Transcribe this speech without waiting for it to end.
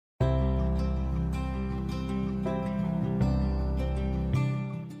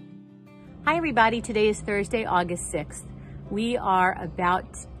Hi everybody, today is Thursday, August 6th. We are about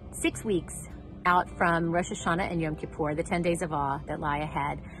 6 weeks out from Rosh Hashanah and Yom Kippur, the 10 days of awe that lie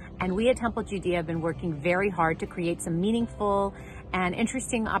ahead. And we at Temple Judea have been working very hard to create some meaningful and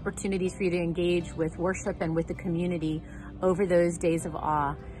interesting opportunities for you to engage with worship and with the community over those days of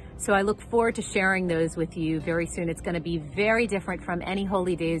awe. So I look forward to sharing those with you very soon. It's going to be very different from any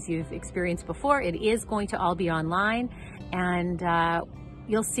holy days you've experienced before. It is going to all be online, and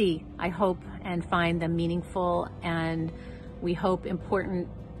you'll see, I hope, and find them meaningful and we hope important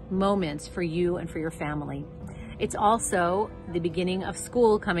moments for you and for your family. It's also the beginning of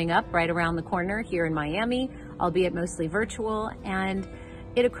school coming up right around the corner here in Miami, albeit mostly virtual, and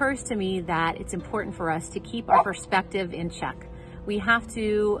it occurs to me that it's important for us to keep our perspective in check. We have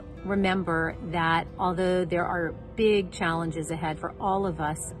to remember that although there are big challenges ahead for all of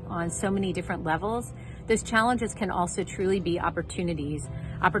us on so many different levels, those challenges can also truly be opportunities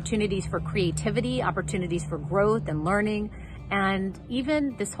for creativity, opportunities for growth and learning. And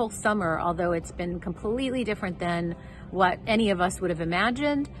even this whole summer, although it's been completely different than what any of us would have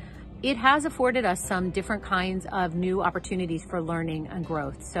imagined, it has afforded us some different kinds of new opportunities for learning and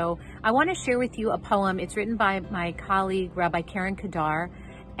growth. So I want to share with you a poem. It's written by my colleague, Rabbi Karyn Kedar,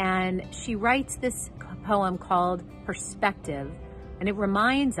 and she writes this poem called Perspective. And it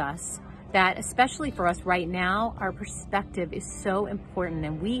reminds us that, especially for us right now, our perspective is so important,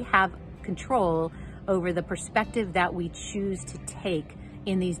 and we have control over the perspective that we choose to take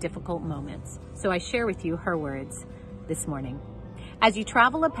in these difficult moments. So I share with you her words this morning. As you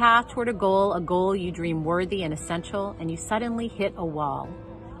travel a path toward a goal you dream worthy and essential, and you suddenly hit a wall.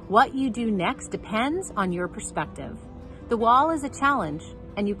 What you do next depends on your perspective. The wall is a challenge,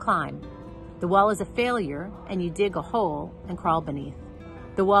 and you climb. The wall is a failure, and you dig a hole and crawl beneath.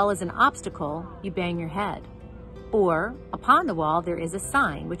 The wall is an obstacle, you bang your head. Or, upon the wall, there is a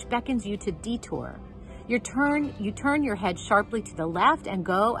sign which beckons you to detour. You turn your head sharply to the left and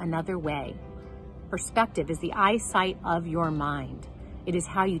go another way. Perspective is the eyesight of your mind. It is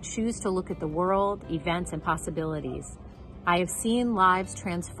how you choose to look at the world, events, and possibilities. I have seen lives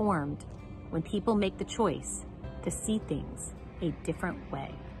transformed when people make the choice to see things a different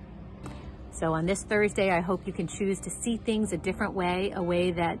way. So on this Thursday, I hope you can choose to see things a different way, a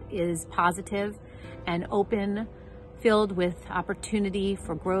way that is positive and open, filled with opportunity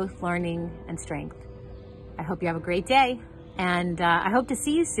for growth, learning, and strength. I hope you have a great day, and I hope to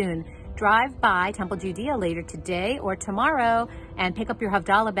see you soon. Drive by Temple Judea later today or tomorrow and pick up your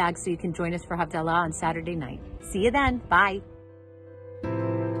Havdalah bag so you can join us for Havdalah on Saturday night. See you then. Bye.